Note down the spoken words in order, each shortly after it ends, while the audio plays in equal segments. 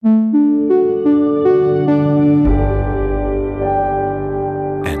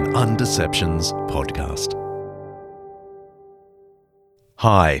Undeceptions podcast.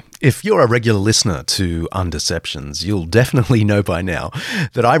 Hi, if you're a regular listener to Undeceptions, you'll definitely know by now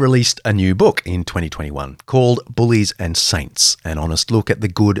that I released a new book in 2021 called Bullies and Saints, an honest look at the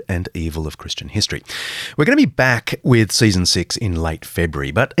good and evil of Christian history. We're going to be back with Season 6 in late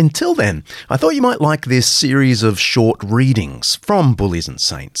February, but until then, I thought you might like this series of short readings from Bullies and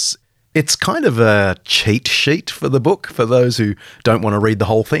Saints. It's kind of a cheat sheet for the book for those who don't want to read the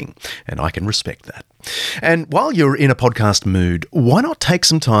whole thing, and I can respect that. And while you're in a podcast mood, why not take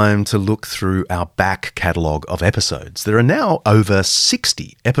some time to look through our back catalogue of episodes? There are now over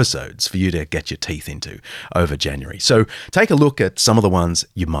 60 episodes for you to get your teeth into over January. So take a look at some of the ones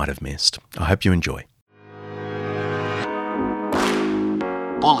you might have missed. I hope you enjoy.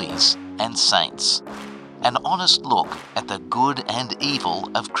 Bullies and Saints. An honest look at the good and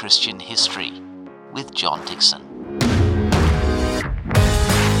evil of Christian history with John Dickson.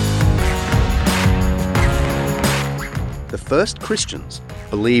 The first Christians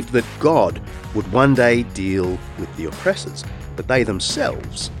believed that God would one day deal with the oppressors, but they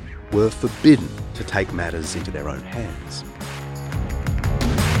themselves were forbidden to take matters into their own hands.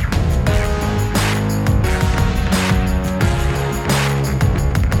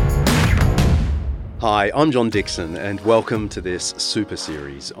 Hi, I'm John Dickson, and welcome to this super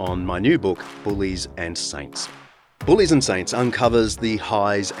series on my new book, Bullies and Saints. Bullies and Saints uncovers the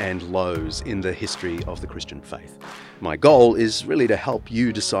highs and lows in the history of the Christian faith. My goal is really to help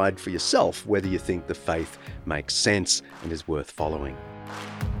you decide for yourself whether you think the faith makes sense and is worth following.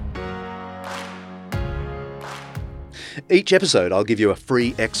 Each episode, I'll give you a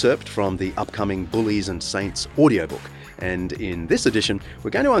free excerpt from the upcoming Bullies and Saints audiobook. And in this edition,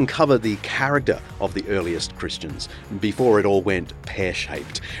 we're going to uncover the character of the earliest Christians before it all went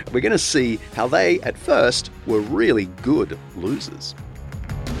pear-shaped. We're going to see how they, at first, were really good losers.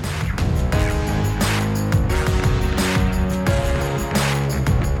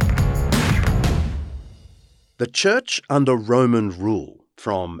 The Church under Roman rule,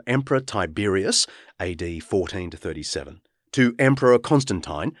 from Emperor Tiberius, AD 14 to 37, to Emperor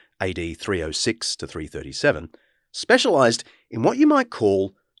Constantine, AD 306 to 337, specialised in what you might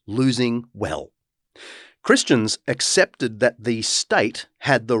call losing well. Christians accepted that the state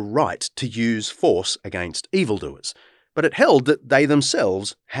had the right to use force against evildoers, but it held that they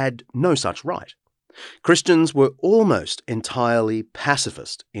themselves had no such right. Christians were almost entirely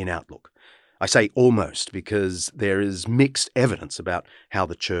pacifist in outlook. I say almost because there is mixed evidence about how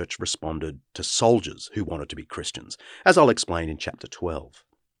the church responded to soldiers who wanted to be Christians, as I'll explain in chapter 12.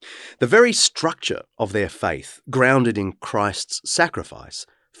 The very structure of their faith, grounded in Christ's sacrifice,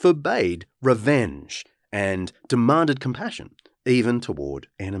 forbade revenge and demanded compassion, even toward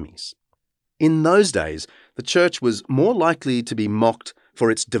enemies. In those days, the church was more likely to be mocked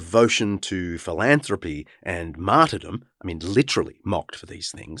for its devotion to philanthropy and martyrdom, literally mocked for these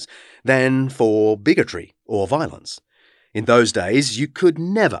things, than for bigotry or violence. In those days, you could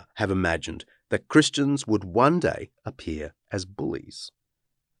never have imagined that Christians would one day appear as bullies.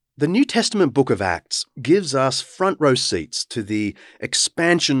 The New Testament book of Acts gives us front row seats to the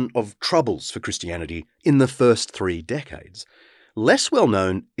expansion of troubles for Christianity in the first 3 decades. Less well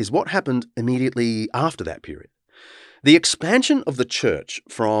known is what happened immediately after that period. The expansion of the church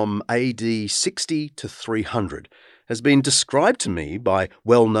from AD 60 to 300 has been described to me by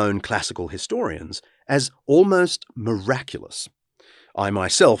well-known classical historians as almost miraculous. I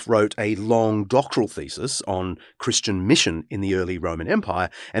myself wrote a long doctoral thesis on Christian mission in the early Roman Empire,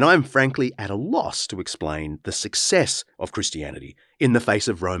 and I'm frankly at a loss to explain the success of Christianity in the face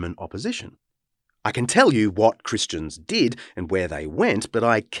of Roman opposition. I can tell you what Christians did and where they went, but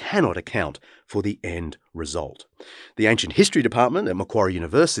I cannot account for the end result. The Ancient History Department at Macquarie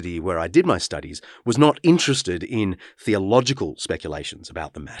University, where I did my studies, was not interested in theological speculations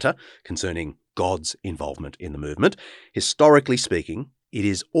about the matter concerning God's involvement in the movement. Historically speaking, it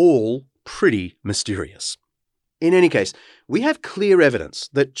is all pretty mysterious. In any case, we have clear evidence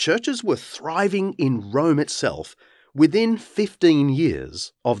that churches were thriving in Rome itself within 15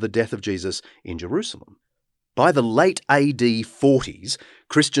 years of the death of Jesus in Jerusalem. By the late AD 40s,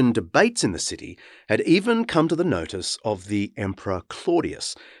 Christian debates in the city had even come to the notice of the Emperor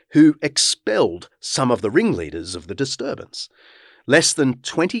Claudius, who expelled some of the ringleaders of the disturbance. Less than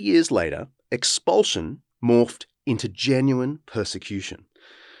 20 years later, expulsion morphed into genuine persecution.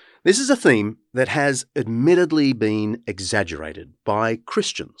 This is a theme that has admittedly been exaggerated by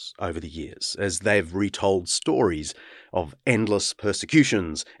Christians over the years, as they've retold stories of endless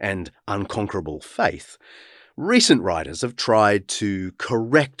persecutions and unconquerable faith. Recent writers have tried to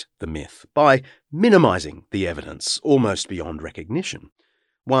correct the myth by minimizing the evidence almost beyond recognition.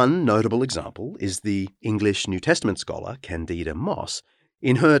 One notable example is the English New Testament scholar Candida Moss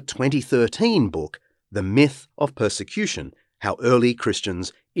in her 2013 book, The Myth of Persecution: How Early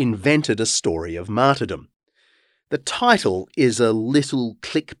Christians Invented a Story of Martyrdom. The title is a little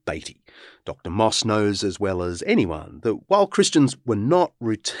clickbaity. Dr. Moss knows as well as anyone that while Christians were not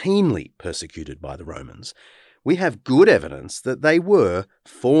routinely persecuted by the Romans, we have good evidence that they were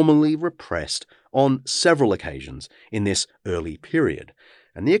formally repressed on several occasions in this early period,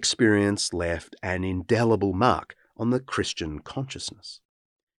 and the experience left an indelible mark on the Christian consciousness.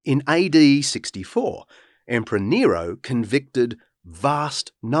 In AD 64, Emperor Nero convicted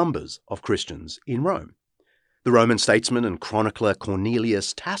vast numbers of Christians in Rome. The Roman statesman and chronicler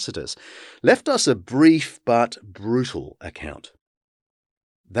Cornelius Tacitus left us a brief but brutal account.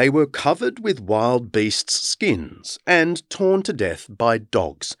 They were covered with wild beasts' skins and torn to death by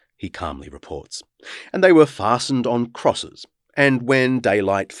dogs, he calmly reports, and they were fastened on crosses, and when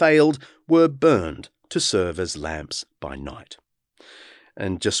daylight failed, were burned to serve as lamps by night.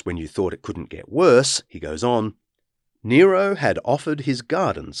 And just when you thought it couldn't get worse, he goes on, Nero had offered his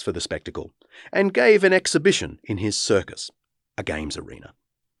gardens for the spectacle and gave an exhibition in his circus, a games arena,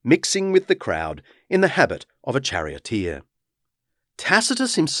 mixing with the crowd in the habit of a charioteer.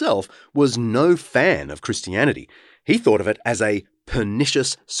 Tacitus himself was no fan of Christianity. He thought of it as a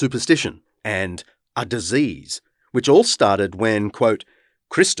pernicious superstition and a disease, which all started when, quote,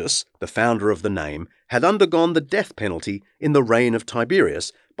 Christus, the founder of the name, had undergone the death penalty in the reign of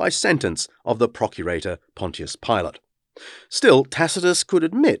Tiberius by sentence of the procurator Pontius Pilate. Still, Tacitus could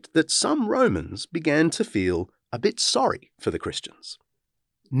admit that some Romans began to feel a bit sorry for the Christians.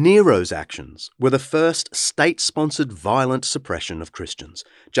 Nero's actions were the first state-sponsored violent suppression of Christians,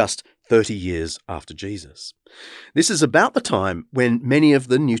 just 30 years after Jesus. This is about the time when many of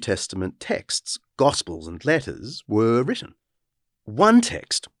the New Testament texts, Gospels and letters were written. One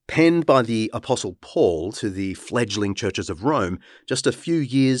text, penned by the Apostle Paul to the fledgling churches of Rome just a few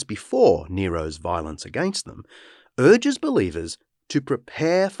years before Nero's violence against them, urges believers to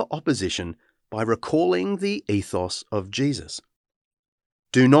prepare for opposition by recalling the ethos of Jesus.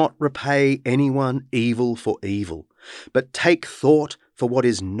 Do not repay anyone evil for evil, but take thought for what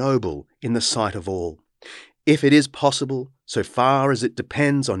is noble in the sight of all. If it is possible, so far as it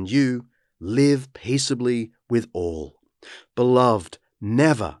depends on you, live peaceably with all. Beloved,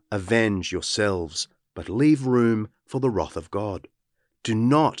 never avenge yourselves, but leave room for the wrath of God. Do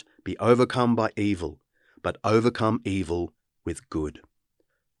not be overcome by evil, but overcome evil with good.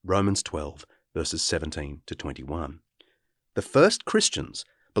 Romans 12, verses 17 to 21. The first Christians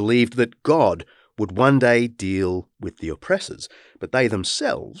believed that God would one day deal with the oppressors, but they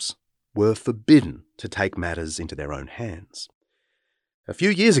themselves were forbidden to take matters into their own hands. A few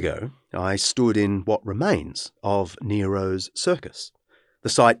years ago, I stood in what remains of Nero's circus. The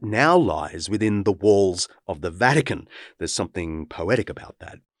site now lies within the walls of the Vatican. There's something poetic about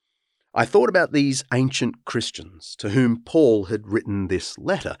that. I thought about these ancient Christians to whom Paul had written this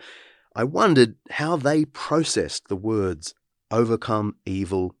letter. I wondered how they processed the words, overcome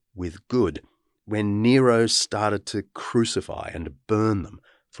evil with good, when Nero started to crucify and burn them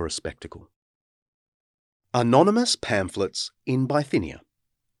for a spectacle. Anonymous pamphlets in Bithynia.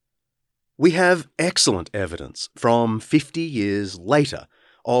 We have excellent evidence from 50 years later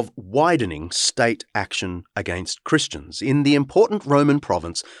of widening state action against Christians in the important Roman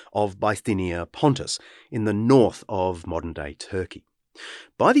province of Bithynia Pontus in the north of modern-day Turkey.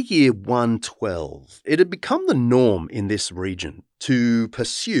 By the year 112, it had become the norm in this region to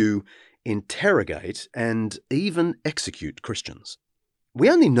pursue, interrogate, and even execute Christians. We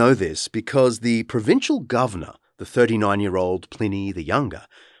only know this because the provincial governor, the 39-year-old Pliny the Younger,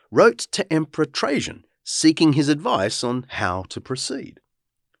 wrote to Emperor Trajan seeking his advice on how to proceed.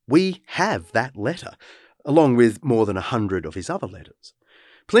 We have that letter, along with more than 100 of his other letters.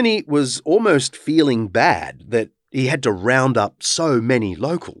 Pliny was almost feeling bad that he had to round up so many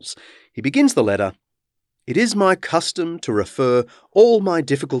locals. He begins the letter, "It is my custom to refer all my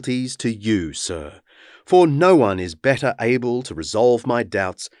difficulties to you, sir, for no one is better able to resolve my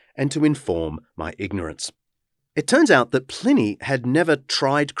doubts and to inform my ignorance." It turns out that Pliny had never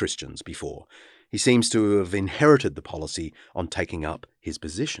tried Christians before. He seems to have inherited the policy on taking up his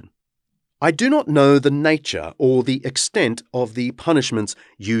position. I do not know the nature or the extent of the punishments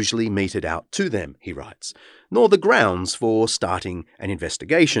usually meted out to them, he writes, nor the grounds for starting an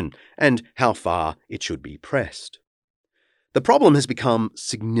investigation and how far it should be pressed. The problem has become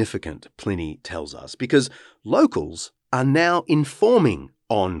significant, Pliny tells us, because locals are now informing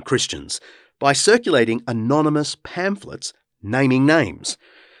on Christians by circulating anonymous pamphlets naming names.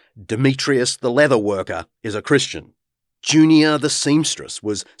 Demetrius the leather worker is a Christian. Junia the seamstress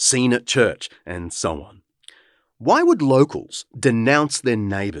was seen at church, and so on. Why would locals denounce their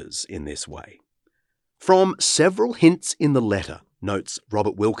neighbours in this way? From several hints in the letter, notes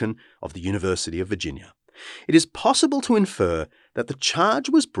Robert Wilkin of the University of Virginia, it is possible to infer that the charge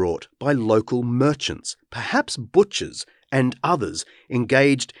was brought by local merchants, perhaps butchers and others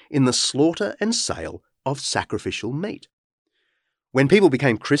engaged in the slaughter and sale of sacrificial meat. When people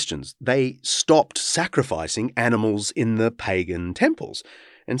became Christians, they stopped sacrificing animals in the pagan temples,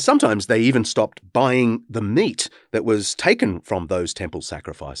 and sometimes they even stopped buying the meat that was taken from those temple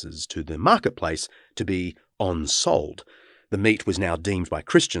sacrifices to the marketplace to be on-sold. The meat was now deemed by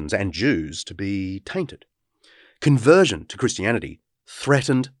Christians and Jews to be tainted. Conversion to Christianity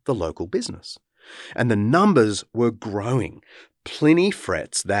threatened the local business, and the numbers were growing. Pliny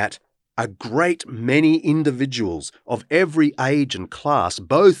frets that a great many individuals of every age and class,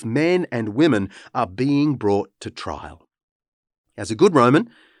 both men and women, are being brought to trial. As a good Roman,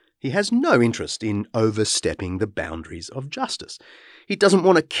 he has no interest in overstepping the boundaries of justice. He doesn't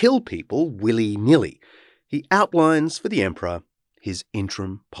want to kill people willy-nilly. He outlines for the emperor his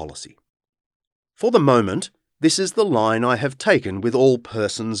interim policy. For the moment, this is the line I have taken with all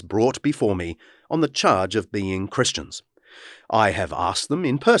persons brought before me on the charge of being Christians. I have asked them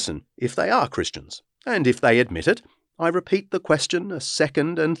in person if they are Christians, and if they admit it, I repeat the question a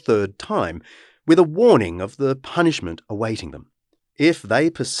second and third time, with a warning of the punishment awaiting them. If they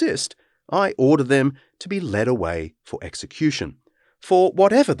persist, I order them to be led away for execution. For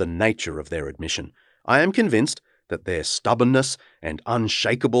whatever the nature of their admission, I am convinced that their stubbornness and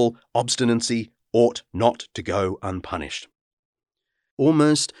unshakable obstinacy ought not to go unpunished.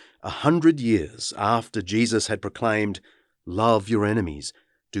 Almost 100 years after Jesus had proclaimed, "Love your enemies,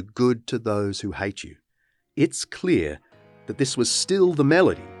 do good to those who hate you," it's clear that this was still the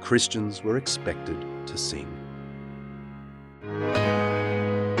melody Christians were expected to sing.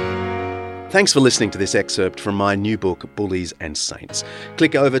 Thanks for listening to this excerpt from my new book, Bullies and Saints.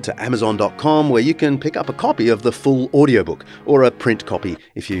 Click over to Amazon.com where you can pick up a copy of the full audiobook, or a print copy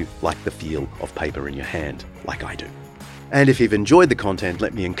if you like the feel of paper in your hand, like I do. And if you've enjoyed the content,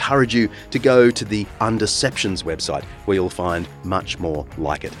 let me encourage you to go to the Undeceptions website, where you'll find much more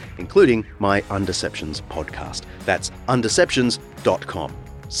like it, including my Undeceptions podcast. That's undeceptions.com.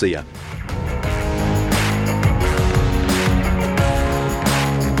 See ya.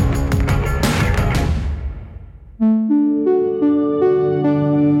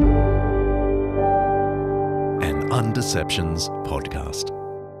 An Undeceptions podcast.